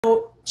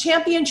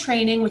champion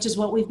training, which is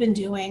what we've been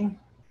doing,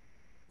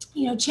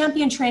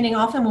 champion training,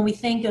 often when we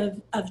think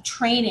of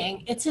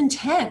training, it's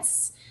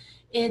intense.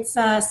 It's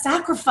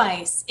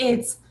sacrifice.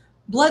 It's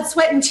blood,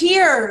 sweat, and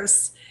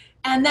tears.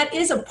 And that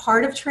is a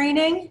part of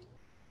training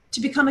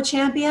to become a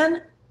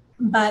champion.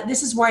 But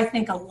this is where I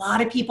think a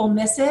lot of people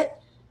miss it.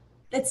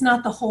 It's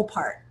not the whole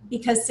part,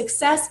 because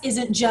success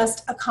isn't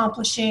just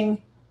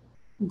accomplishing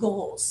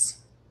goals.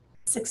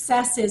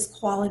 Success is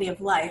quality of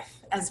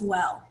life as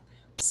well.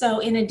 So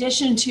in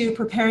addition to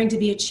preparing to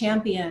be a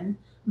champion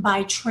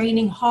by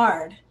training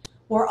hard,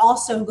 we're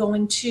also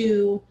going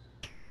to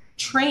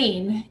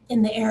train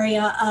in the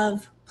area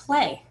of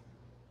play,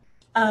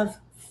 of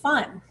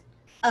fun,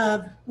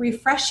 of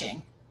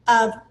refreshing,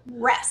 of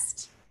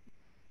rest.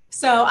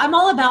 So I'm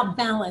all about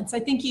balance. I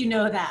think you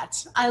know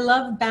that. I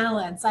love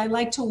balance. I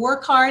like to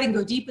work hard and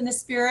go deep in the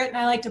spirit, and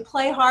I like to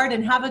play hard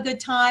and have a good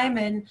time.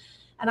 And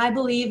I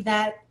believe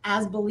that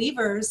as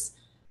believers,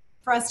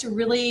 for us to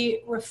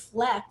really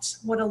reflect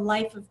what a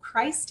life of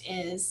Christ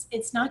is,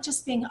 it's not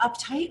just being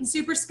uptight and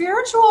super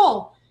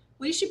spiritual.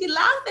 We should be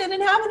laughing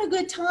and having a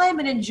good time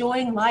and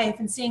enjoying life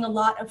and seeing a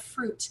lot of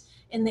fruit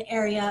in the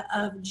area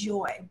of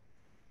joy.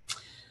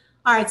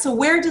 All right, so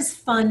where does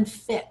fun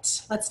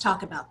fit? Let's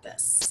talk about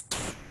this.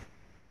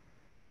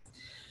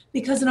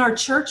 Because in our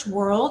church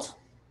world,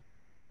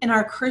 in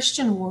our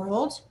Christian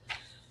world,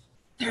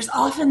 there's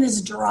often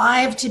this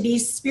drive to be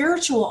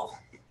spiritual.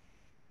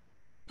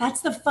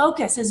 That's the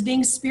focus, is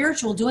being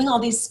spiritual, doing all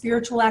these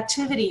spiritual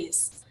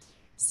activities.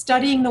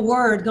 Studying the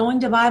word, going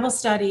to Bible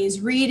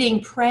studies,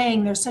 reading,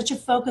 praying. There's such a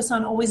focus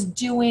on always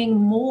doing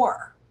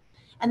more.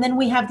 And then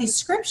we have these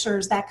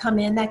scriptures that come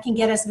in that can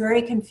get us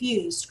very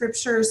confused.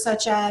 Scriptures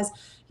such as,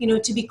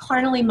 to be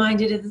carnally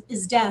minded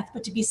is death,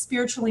 but to be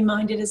spiritually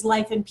minded is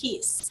life and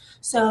peace.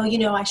 So,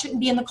 I shouldn't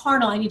be in the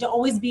carnal. I need to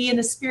always be in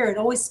the spirit,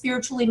 always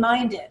spiritually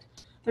minded.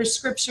 There's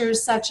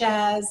scriptures such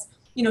as,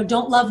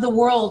 don't love the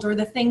world or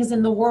the things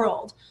in the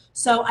world.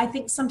 So I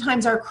think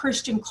sometimes our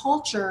Christian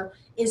culture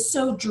is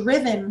so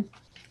driven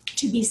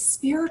to be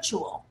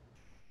spiritual.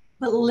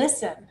 But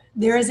listen,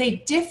 there is a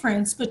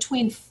difference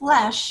between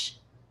flesh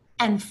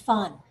and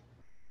fun.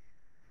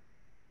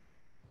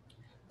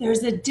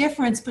 There's a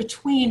difference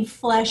between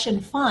flesh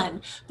and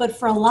fun. But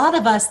for a lot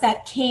of us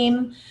that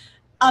came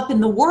up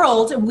in the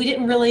world and we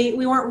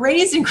weren't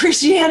raised in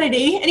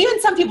Christianity, and even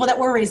some people that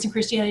were raised in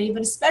Christianity,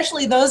 but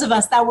especially those of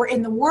us that were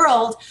in the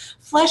world,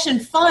 flesh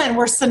and fun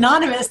were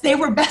synonymous. They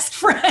were best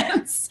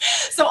friends.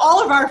 So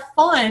all of our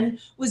fun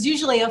was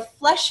usually a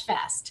flesh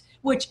fest,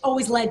 which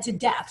always led to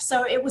death.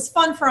 So it was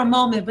fun for a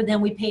moment, but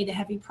then we paid a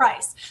heavy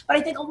price. But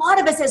I think a lot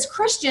of us as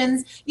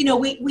Christians,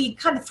 we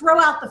kind of throw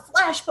out the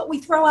flesh, but we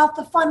throw out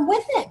the fun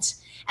with it.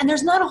 And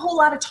there's not a whole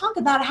lot of talk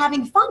about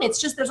having fun. It's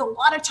just there's a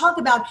lot of talk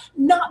about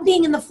not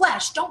being in the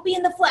flesh. Don't be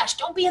in the flesh.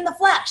 Don't be in the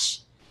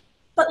flesh.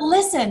 But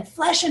listen,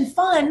 flesh and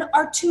fun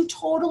are two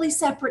totally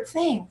separate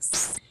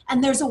things.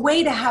 And there's a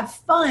way to have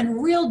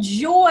fun, real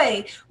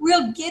joy,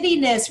 real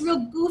giddiness, real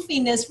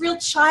goofiness, real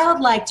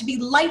childlike, to be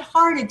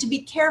lighthearted, to be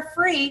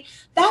carefree.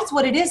 That's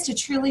what it is to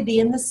truly be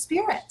in the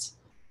spirit.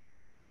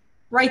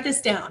 Write this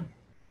down.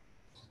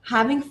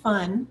 Having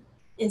fun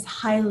is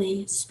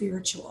highly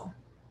spiritual.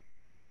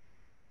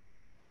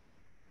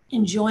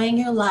 Enjoying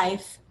your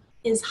life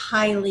is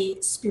highly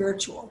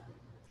spiritual.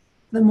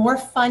 The more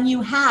fun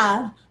you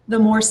have, the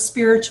more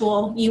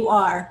spiritual you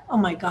are. Oh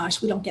my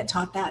gosh, we don't get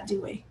taught that,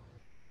 do we?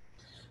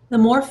 The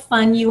more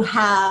fun you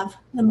have,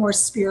 the more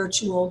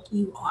spiritual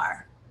you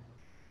are.